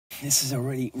This is a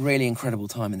really, really incredible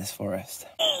time in this forest.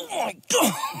 Oh my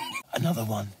God! Another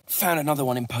one. Found another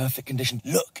one in perfect condition.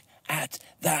 Look at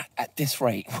that. At this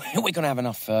rate, we're going to have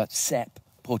enough for Sepp,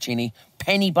 Porcini,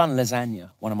 Penny Bun lasagna,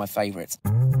 one of my favourites.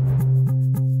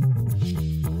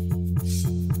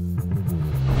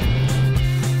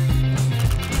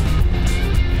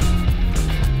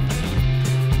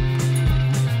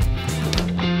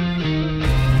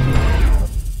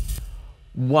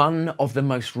 One of the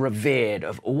most revered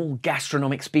of all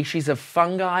gastronomic species of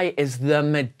fungi is the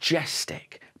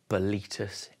majestic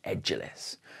Boletus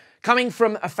Edulis. Coming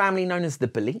from a family known as the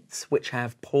boletes, which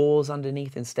have pores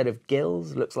underneath instead of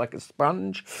gills, looks like a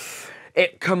sponge,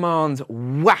 it commands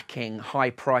whacking high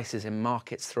prices in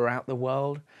markets throughout the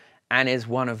world and is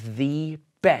one of the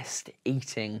best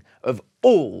eating of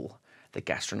all the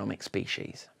gastronomic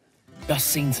species. Just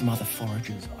seen some other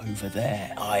foragers over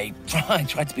there. I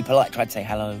tried to be polite, tried to say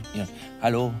hello,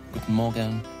 hello, guten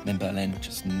Morgen, I'm in Berlin, which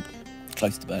is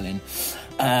close to Berlin.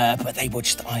 But they were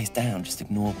just eyes down, just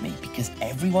ignored me, because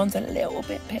everyone's a little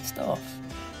bit pissed off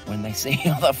when they see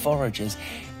other foragers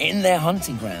in their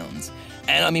hunting grounds.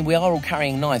 And I mean, we are all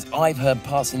carrying knives. I've heard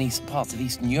parts of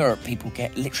Eastern Europe, people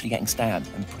literally getting stabbed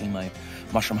in primo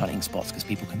mushroom hunting spots because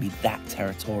people can be that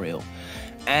territorial.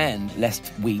 And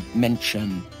lest we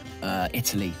mention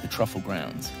Italy, the truffle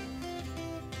grounds.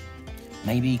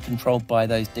 Maybe controlled by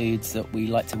those dudes that we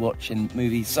like to watch in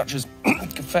movies such as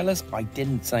Goodfellas. I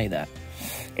didn't say that.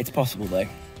 It's possible though.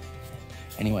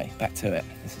 Anyway, back to it.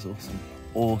 This is awesome.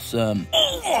 Awesome.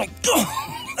 Oh my God!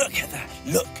 Look at that.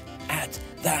 Look at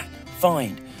that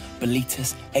find.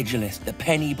 Boletus Edulis, the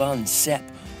Penny Bun, Sepp,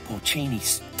 Porcini,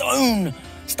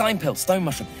 Steinpilze, stone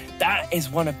mushroom. That is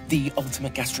one of the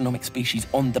ultimate gastronomic species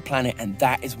on the planet, and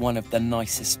that is one of the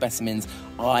nicest specimens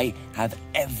I have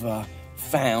ever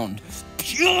found.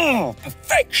 Pure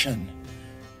perfection.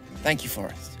 Thank you,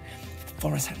 Forest. If the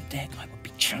forest had a dick, I would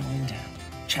be chowing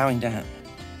down.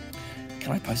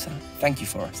 Can I post that? Thank you,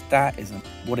 Forest. That is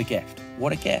what a gift.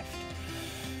 What a gift.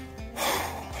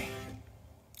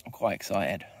 I'm quite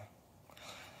excited.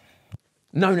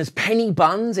 Known as penny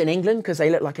buns in England because they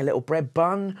look like a little bread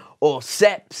bun, or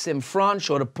ceps in France,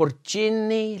 or the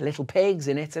porcini, little pigs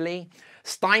in Italy,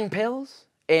 Steinpilze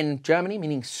in Germany,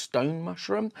 meaning stone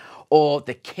mushroom, or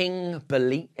the King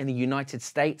Bolete in the United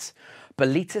States.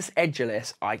 Boletus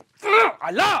Edulis, I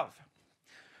love!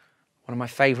 One of my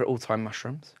favourite all-time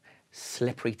mushrooms.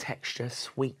 Slippery texture,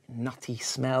 sweet, nutty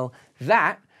smell.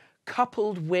 That,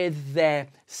 coupled with their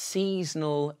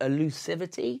seasonal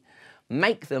elusivity,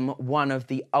 make them one of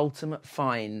the ultimate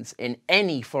finds in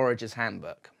any forager's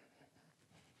handbook.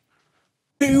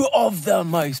 Two of the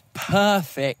most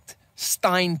perfect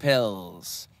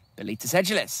Steinpilze. Boletus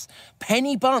Edulis.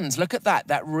 Penny buns, look at that.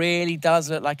 That really does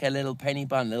look like a little penny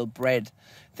bun, little bread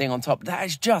thing on top. That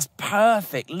is just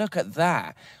perfect. Look at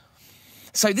that.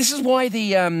 So this is why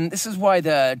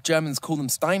the Germans call them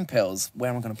Steinpilze. Where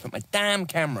am I going to put my damn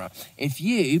camera? If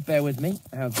you bear with me,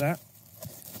 how's that?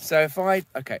 So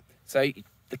So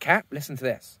the cap, listen to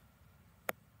this.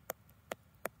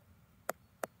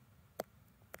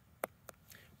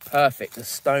 Perfect, the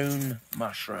stone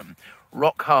mushroom.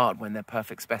 Rock hard when they're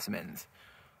perfect specimens.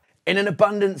 In an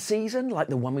abundant season, like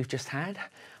the one we've just had,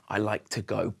 I like to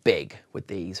go big with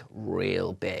these,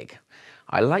 real big.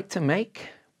 I like to make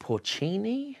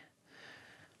porcini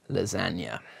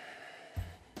lasagna.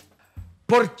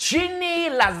 Porcini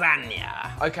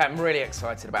lasagna. Okay, I'm really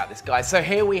excited about this, guys. So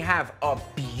here we have our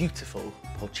beautiful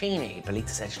porcini,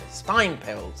 Boletus Edulis,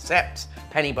 Steinpilze, ceps,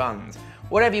 penny buns,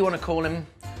 whatever you want to call them,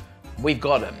 we've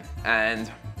got them. And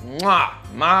mwah,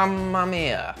 mamma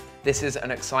mia, this is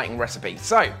an exciting recipe.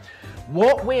 So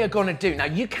what we are going to do, now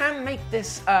you can make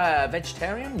this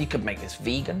vegetarian, you could make this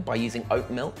vegan by using oat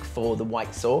milk for the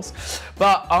white sauce,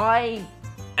 but I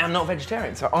am not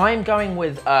vegetarian, so I'm going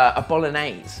with a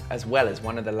bolognese as well as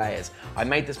one of the layers. I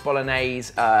made this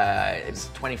bolognese, it's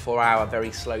 24-hour,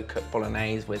 very slow cooked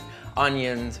bolognese with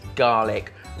onions,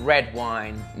 garlic, red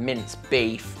wine, minced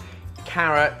beef,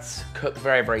 carrots, cooked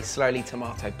very, very slowly,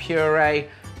 tomato puree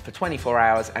for 24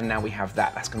 hours, and now we have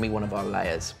that. That's gonna be one of our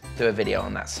layers. Do a video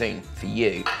on that soon for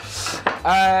you.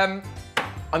 I'm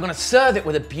gonna serve it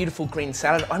with a beautiful green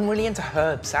salad. I'm really into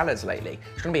herb salads lately.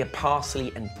 It's gonna be a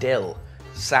parsley and dill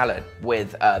salad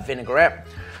with vinaigrette.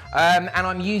 And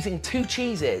I'm using two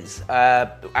cheeses.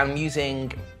 I'm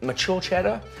using mature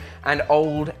cheddar and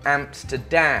old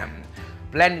Amsterdam.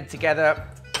 Blended together.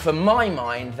 For my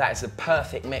mind, that is a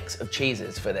perfect mix of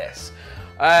cheeses for this.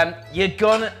 You're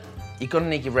gonna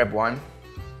need your red wine,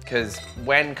 because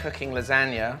when cooking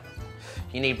lasagna,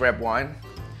 you need red wine.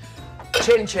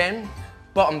 Chin chin,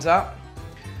 bottoms up.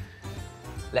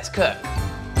 Let's cook.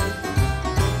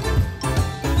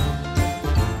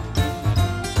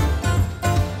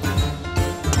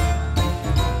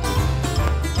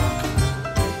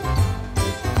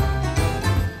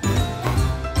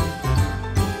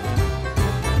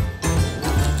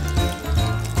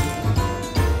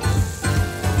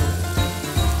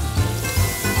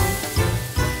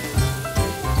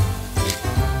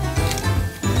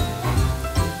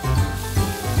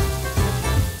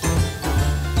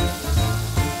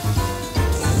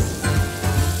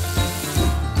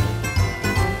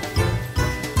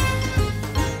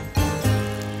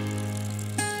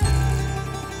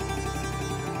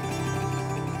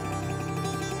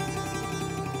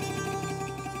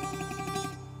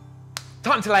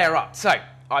 Time to layer up. So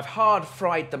I've hard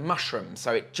fried the mushrooms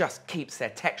so it just keeps their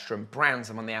texture and browns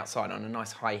them on the outside on a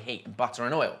nice high heat in butter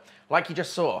and oil, like you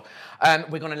just saw.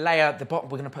 We're going to layer the bottom,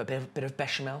 we're going to put a bit of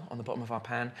bechamel on the bottom of our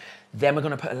pan, then we're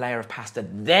going to put a layer of pasta,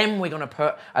 then we're going to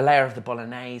put a layer of the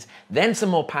bolognese, then some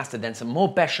more pasta, then some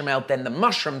more bechamel, then the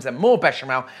mushrooms, then more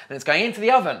bechamel, and it's going into the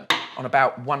oven on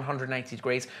about 180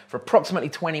 degrees for approximately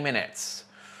 20 minutes,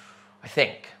 I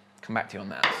think. Come back to you on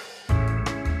that.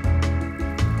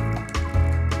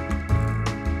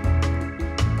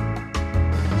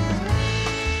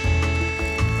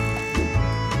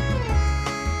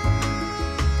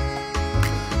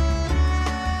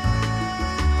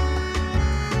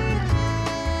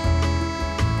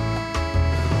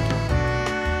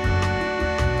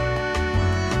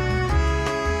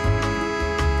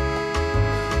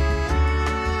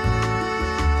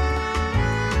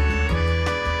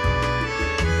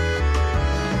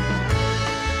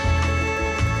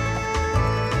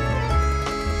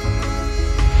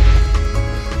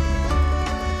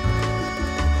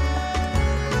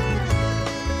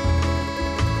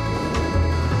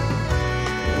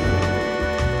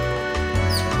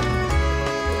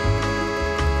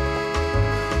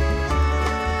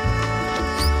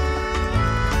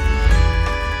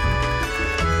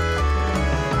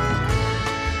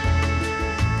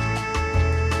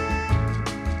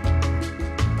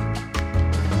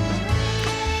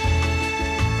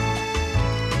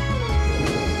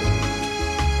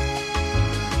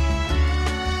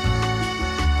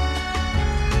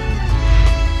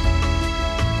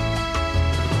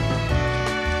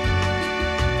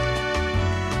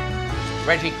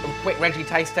 Reggie, quick Reggie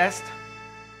taste test.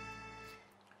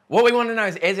 What we want to know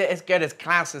is it as good as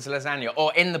Klaus's lasagna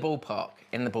or in the ballpark?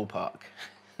 In the ballpark.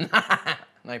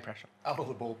 No pressure. Out of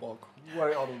the ballpark.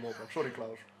 Way out of the ballpark. Sorry,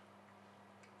 Klaus.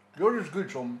 Yours is good,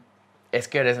 Tom. It's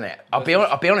good, isn't it? I'll be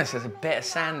honest, there's a bit of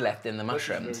sand left in the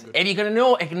mushrooms. If you can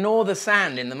ignore the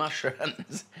sand in the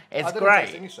mushrooms, it's great. I didn't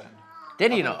taste any sand.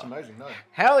 Did you not? It's amazing, no.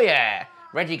 Hell yeah.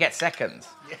 Reggie gets seconds.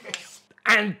 Yes.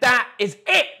 And that is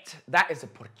it. That is a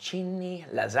porcini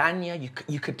lasagna.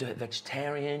 You could do it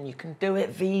vegetarian, you can do it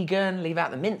vegan, leave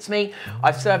out the mincemeat.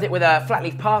 I've served it with a flat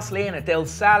leaf parsley and a dill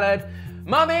salad.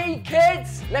 Mummy,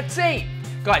 kids, let's eat.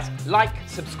 Guys, like,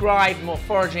 subscribe, more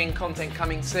foraging content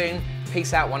coming soon.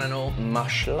 Peace out one and all.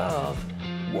 Much love,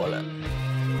 Wallen.